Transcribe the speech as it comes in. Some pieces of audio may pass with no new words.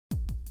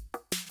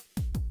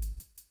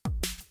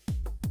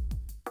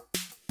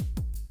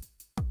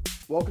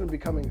Welcome to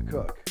Becoming a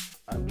Cook.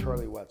 I'm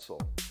Charlie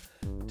Wetzel.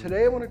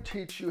 Today I want to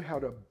teach you how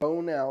to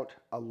bone out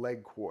a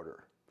leg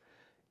quarter.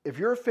 If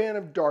you're a fan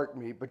of dark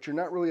meat, but you're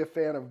not really a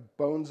fan of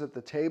bones at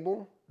the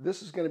table,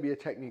 this is going to be a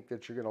technique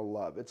that you're going to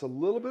love. It's a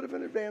little bit of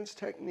an advanced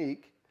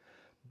technique,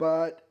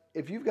 but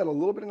if you've got a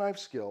little bit of knife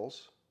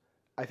skills,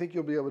 I think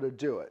you'll be able to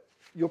do it.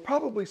 You'll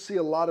probably see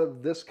a lot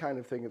of this kind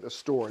of thing at the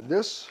store.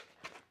 This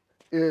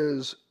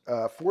is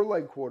 4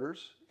 leg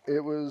quarters.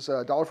 It was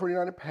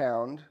 $1.49 a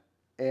pound,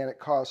 and it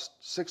cost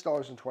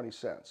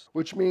 $6.20,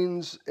 which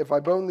means if I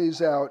bone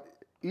these out,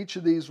 each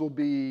of these will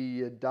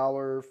be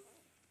 $1.55.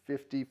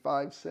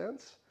 A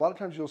lot of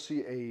times you'll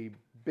see a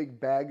big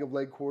bag of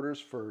leg quarters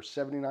for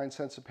 79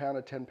 cents a pound,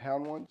 a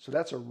 10-pound one. So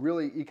that's a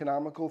really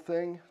economical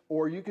thing.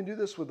 Or you can do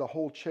this with a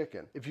whole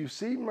chicken. If you've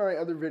seen my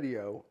other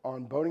video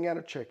on boning out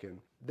a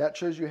chicken, that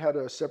shows you how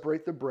to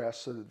separate the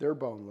breasts so that they're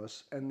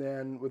boneless. And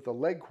then with the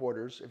leg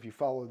quarters, if you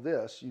follow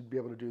this, you'd be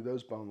able to do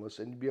those boneless,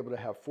 and you'd be able to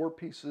have 4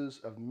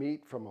 pieces of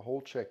meat from a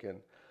whole chicken,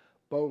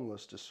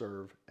 boneless, to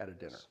serve at a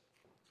dinner.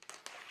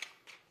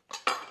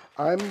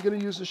 I'm going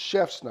to use a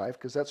chef's knife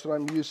because that's what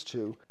I'm used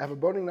to. I have a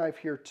boning knife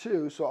here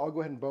too, so I'll go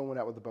ahead and bone one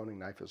out with a boning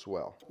knife as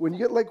well. When you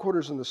get leg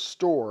quarters in the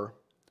store,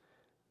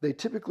 they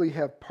typically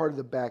have part of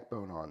the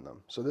backbone on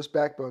them. So this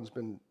backbone's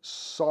been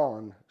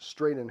sawn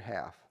straight in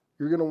half.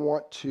 You're going to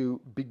want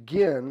to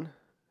begin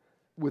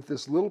with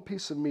this little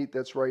piece of meat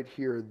that's right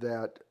here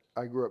that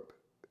I grew up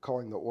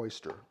calling the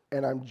oyster.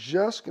 And I'm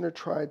just going to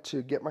try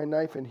to get my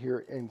knife in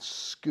here and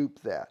scoop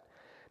that.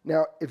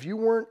 Now, if you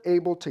weren't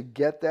able to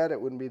get that,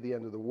 it wouldn't be the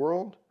end of the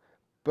world,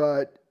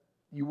 but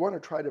you want to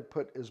try to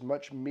put as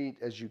much meat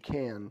as you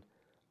can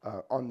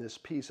on this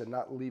piece and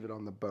not leave it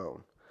on the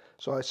bone.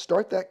 So I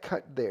start that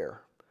cut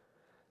there.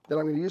 Then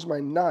I'm going to use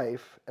my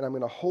knife and I'm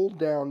going to hold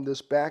down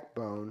this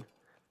backbone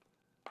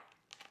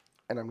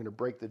and I'm going to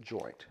break the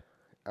joint.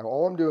 And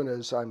all I'm doing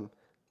is I'm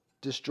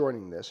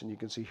disjointing this, and you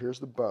can see here's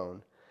the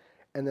bone.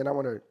 And then I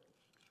want to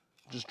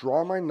just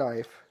draw my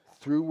knife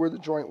through where the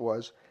joint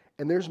was,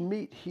 and there's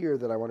meat here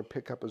that I want to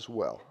pick up as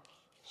well.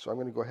 So I'm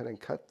going to go ahead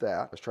and cut that.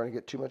 I was trying to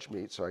get too much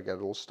meat, so I got a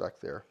little stuck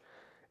there.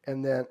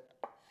 And then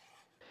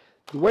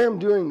the way I'm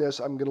doing this,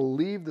 I'm going to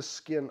leave the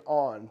skin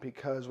on,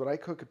 because when I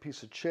cook a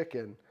piece of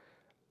chicken,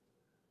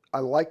 I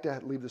like to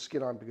leave the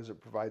skin on because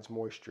it provides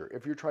moisture.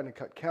 If you're trying to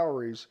cut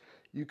calories,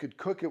 you could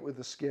cook it with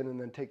the skin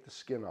and then take the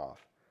skin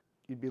off.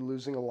 You'd be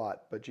losing a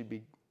lot, but you'd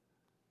be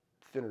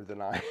thinner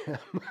than I am.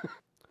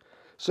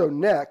 So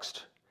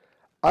next,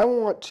 I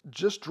want to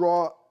just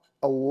draw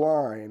a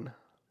line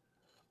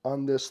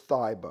on this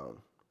thigh bone.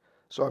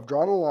 So I've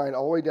drawn a line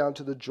all the way down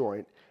to the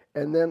joint,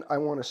 and then I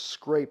want to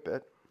scrape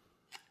it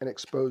and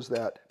expose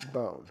that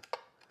bone.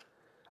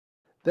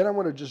 Then I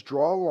want to just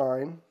draw a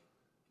line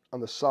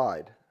on the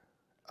side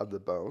of the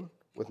bone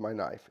with my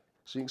knife.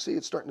 So you can see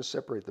it's starting to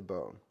separate the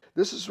bone.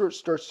 This is where it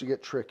starts to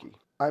get tricky.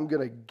 I'm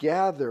going to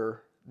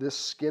gather this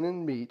skin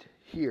and meat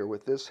here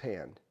with this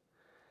hand,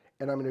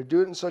 and I'm going to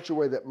do it in such a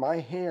way that my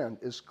hand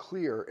is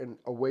clear and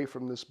away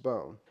from this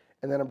bone.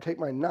 And then I'm going to take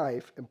my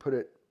knife and put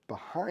it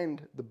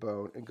behind the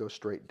bone and go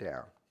straight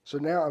down. So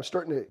now I'm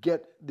starting to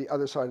get the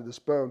other side of this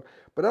bone,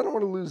 but I don't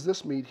want to lose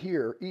this meat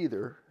here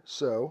either,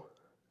 so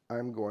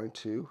I'm going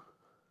to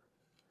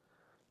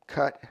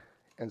cut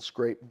and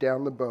scrape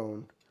down the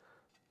bone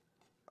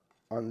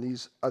on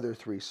these other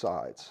 3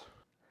 sides.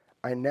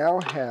 I now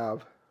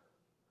have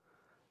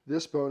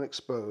this bone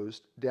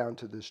exposed down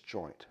to this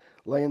joint.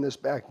 Laying this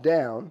back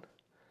down,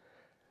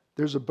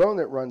 there's a bone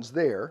that runs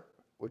there,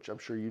 which I'm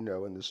sure you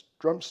know, in this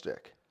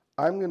drumstick.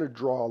 I'm going to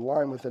draw a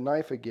line with the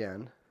knife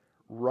again,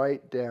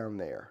 right down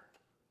there,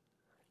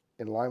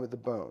 in line with the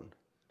bone.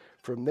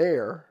 From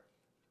there,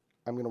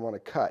 I'm going to want to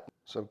cut.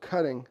 So I'm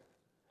cutting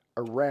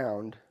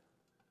around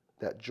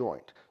that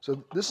joint.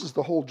 So this is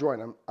the whole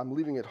joint. I'm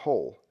leaving it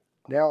whole.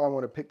 Now I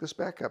want to pick this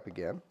back up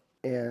again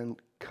and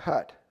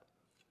cut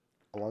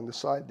along the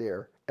side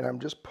there, and I'm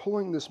just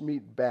pulling this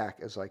meat back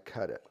as I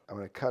cut it. I'm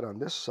going to cut on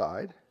this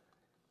side,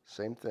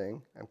 same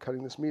thing. I'm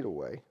cutting this meat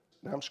away.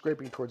 Now I'm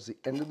scraping towards the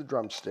end of the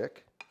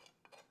drumstick,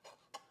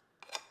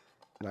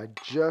 and I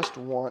just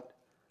want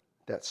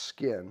that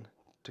skin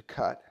to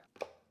cut.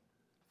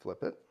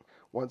 Flip it.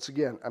 Once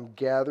again, I'm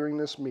gathering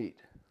this meat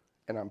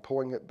and I'm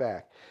pulling it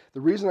back.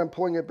 The reason I'm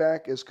pulling it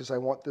back is because I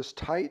want this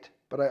tight,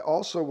 but I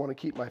also want to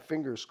keep my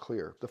fingers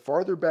clear. The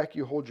farther back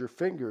you hold your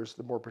fingers,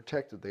 the more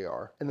protected they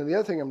are. And then the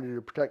other thing I'm going to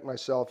do to protect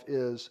myself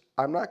is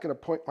I'm not going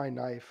to point my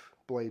knife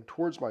blade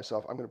towards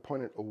myself. I'm going to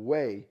point it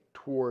away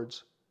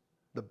towards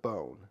the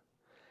bone.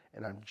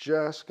 And I'm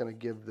just going to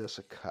give this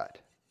a cut.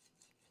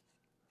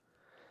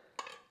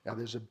 Now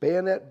there's a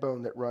bayonet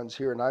bone that runs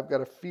here, and I've got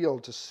to feel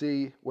to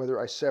see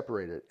whether I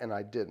separate it, and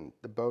I didn't.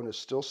 The bone is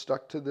still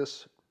stuck to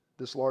this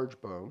large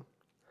bone.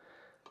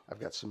 I've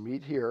got some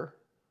meat here.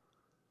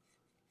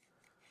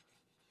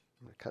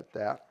 I'm going to cut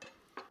that.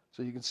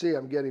 So you can see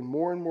I'm getting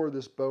more and more of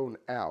this bone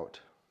out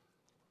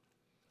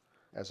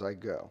as I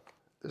go.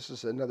 This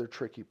is another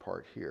tricky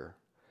part here.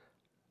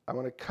 I'm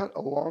going to cut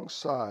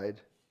alongside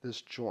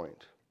this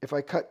joint. If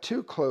I cut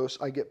too close,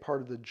 I get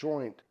part of the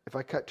joint. If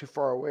I cut too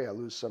far away, I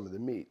lose some of the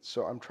meat.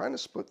 So I'm trying to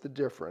split the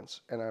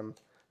difference, and I'm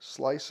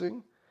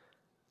slicing,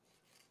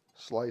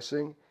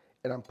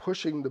 and I'm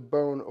pushing the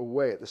bone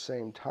away at the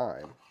same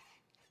time.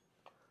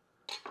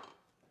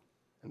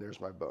 And there's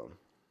my bone.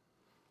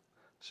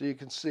 So you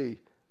can see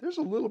there's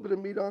a little bit of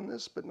meat on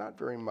this, but not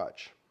very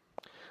much.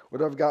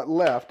 What I've got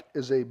left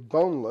is a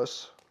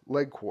boneless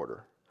leg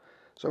quarter.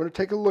 So I'm going to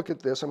take a look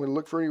at this. I'm going to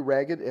look for any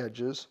ragged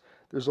edges.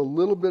 There's a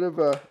little bit of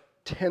a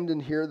tendon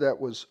here that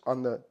was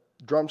on the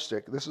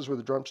drumstick. This is where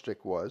the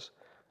drumstick was.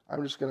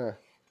 I'm just going to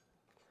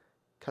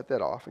cut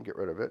that off and get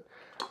rid of it.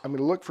 I'm going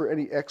to look for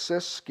any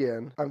excess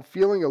skin. I'm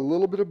feeling a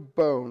little bit of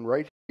bone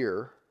right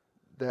here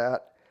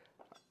that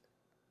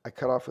I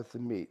cut off with the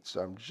meat.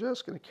 So I'm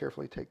just going to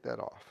carefully take that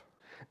off.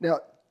 Now,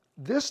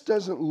 this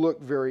doesn't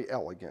look very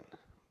elegant.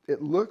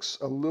 It looks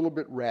a little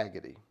bit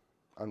raggedy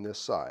on this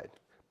side.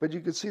 But you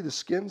can see the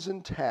skin's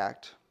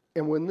intact.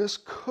 And when this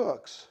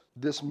cooks,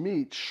 this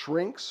meat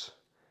shrinks,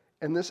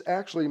 and this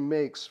actually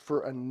makes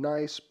for a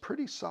nice,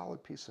 pretty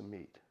solid piece of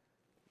meat.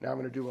 Now I'm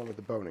going to do one with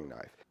the boning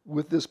knife.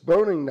 With this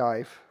boning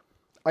knife,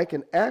 I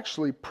can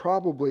actually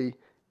probably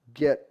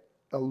get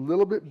a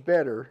little bit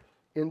better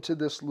into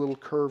this little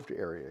curved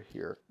area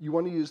here. You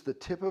want to use the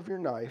tip of your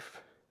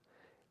knife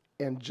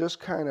and just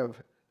kind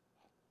of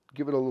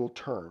give it a little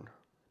turn.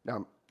 Now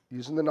I'm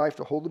using the knife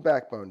to hold the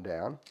backbone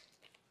down.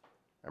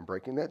 I'm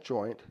breaking that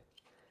joint.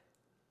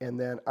 And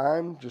then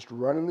I'm just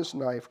running this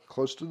knife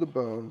close to the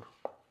bone,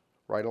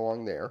 right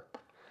along there.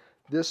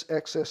 This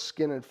excess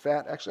skin and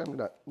fat, actually I'm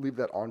going to leave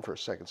that on for a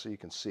second so you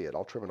can see it.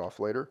 I'll trim it off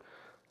later.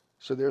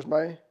 So there's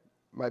my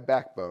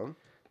backbone.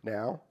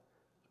 Now,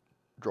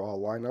 draw a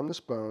line on this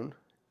bone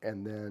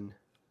and then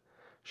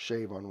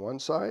shave on one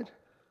side,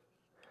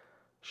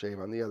 shave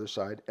on the other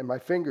side. And my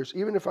fingers,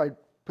 even if I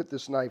put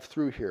this knife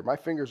through here, my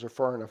fingers are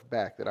far enough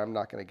back that I'm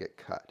not going to get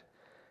cut.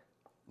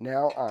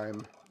 Now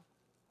I'm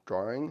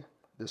drawing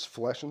this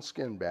flesh and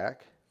skin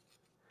back,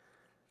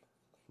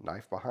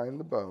 knife behind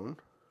the bone.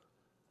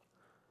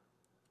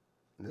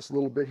 And this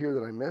little bit here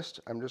that I missed,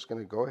 I'm just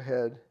going to go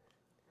ahead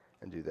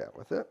and do that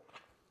with it.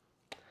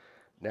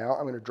 Now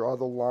I'm going to draw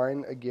the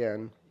line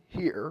again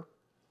here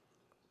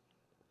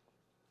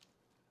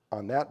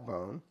on that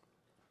bone.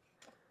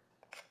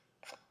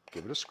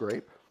 Give it a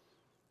scrape.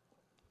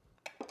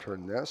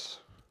 Turn this.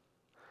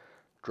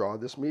 Draw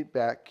this meat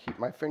back. Keep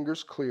my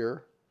fingers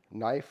clear.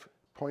 Knife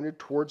pointed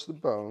towards the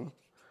bone.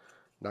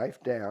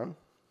 Knife down.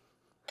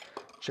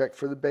 Check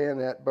for the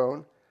bayonet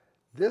bone.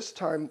 This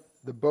time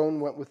the bone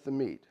went with the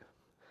meat.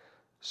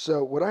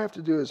 So what I have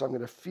to do is I'm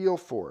going to feel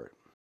for it.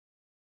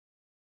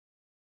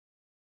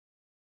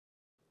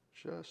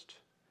 Just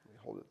let me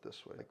hold it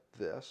this way, like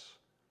this.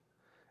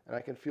 And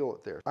I can feel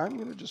it there. I'm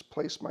going to just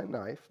place my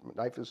knife.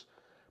 My knife is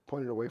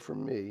pointed away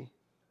from me.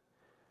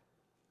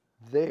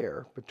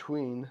 There,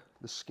 between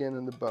the skin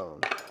and the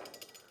bone.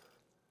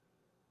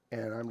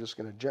 And I'm just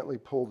going to gently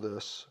pull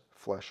this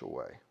flesh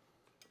away.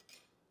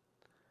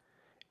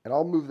 And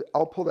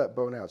I'll pull that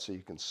bone out so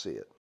you can see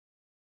it.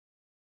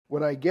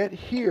 When I get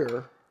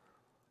here,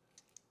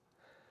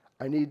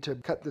 I need to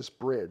cut this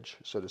bridge,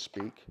 so to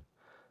speak.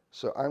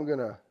 So I'm going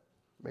to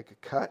make a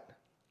cut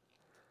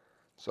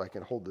so I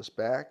can hold this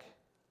back.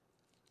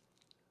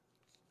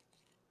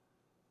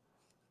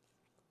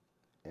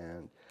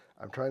 And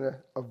I'm trying to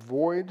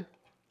avoid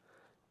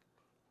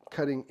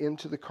cutting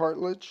into the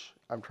cartilage.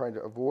 I'm trying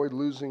to avoid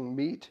losing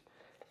meat,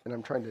 and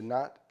I'm trying to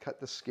not cut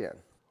the skin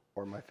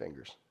or my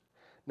fingers.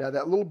 Now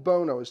that little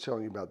bone I was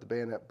telling you about, the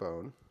bayonet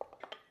bone,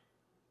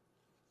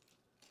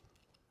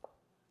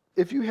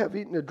 if you have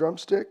eaten a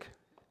drumstick,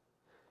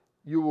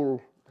 you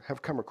will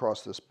have come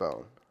across this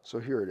bone. So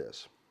here it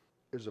is.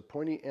 There's a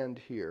pointy end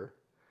here,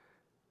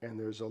 and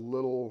there's a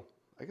little,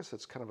 I guess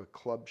that's kind of a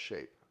club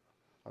shape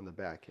on the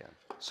back end.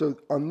 So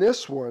on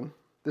this one,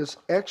 this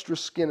extra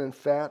skin and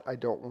fat I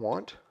don't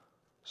want.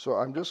 So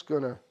I'm just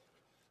going to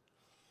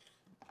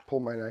pull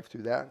my knife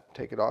through that,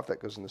 take it off. That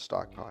goes in the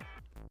stock pot.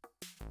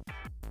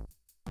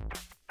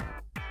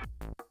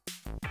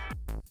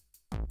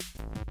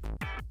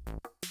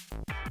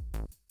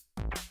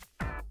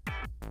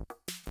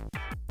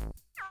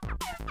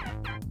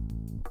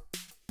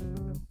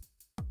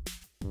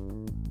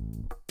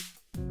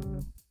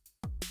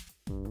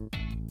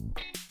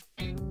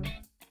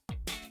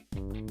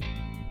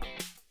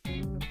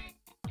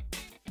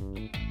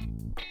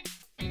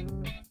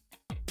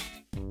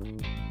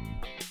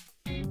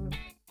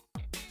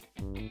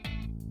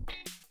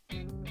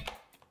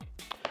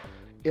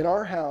 In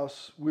our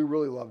house, we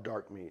really love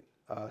dark meat.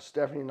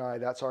 Stephanie and I,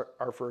 that's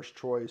our first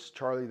choice.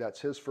 Charlie, that's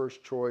his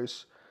first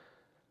choice.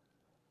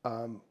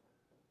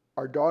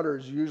 Our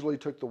daughters usually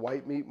took the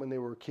white meat when they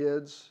were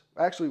kids.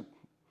 Actually,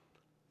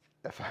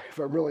 if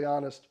I'm really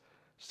honest,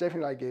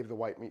 Stephanie and I gave the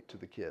white meat to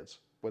the kids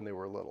when they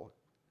were little.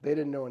 They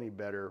didn't know any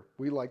better.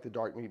 We like the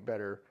dark meat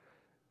better.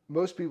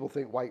 Most people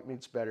think white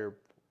meat's better.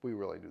 We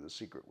really knew the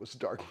secret was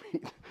dark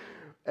meat.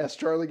 As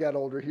Charlie got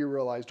older, he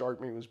realized dark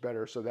meat was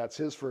better, so that's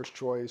his first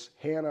choice.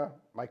 Hannah,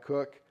 my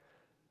cook,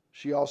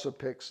 she also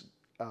picks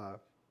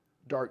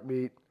dark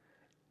meat.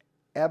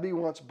 Abby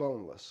wants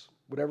boneless.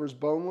 Whatever's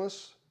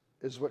boneless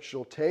is what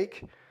she'll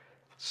take.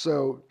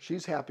 So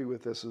she's happy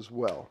with this as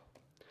well.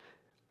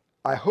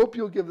 I hope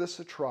you'll give this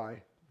a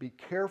try. Be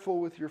careful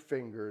with your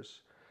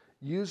fingers.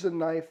 Use a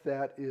knife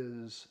that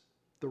is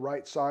the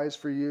right size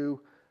for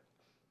you.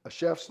 A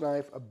chef's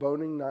knife, a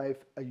boning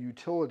knife, a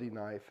utility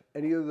knife.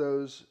 Any of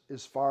those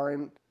is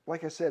fine.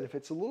 Like I said, if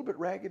it's a little bit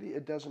raggedy,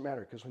 it doesn't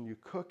matter, because when you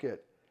cook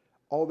it,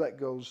 all that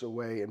goes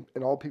away,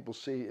 and all people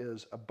see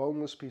is a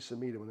boneless piece of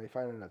meat. And when they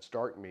find out it's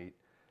dark meat,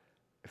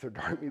 if they're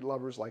dark meat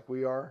lovers like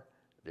we are,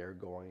 they're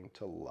going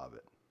to love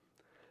it.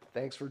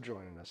 Thanks for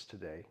joining us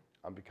today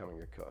on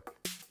Becoming a Cook.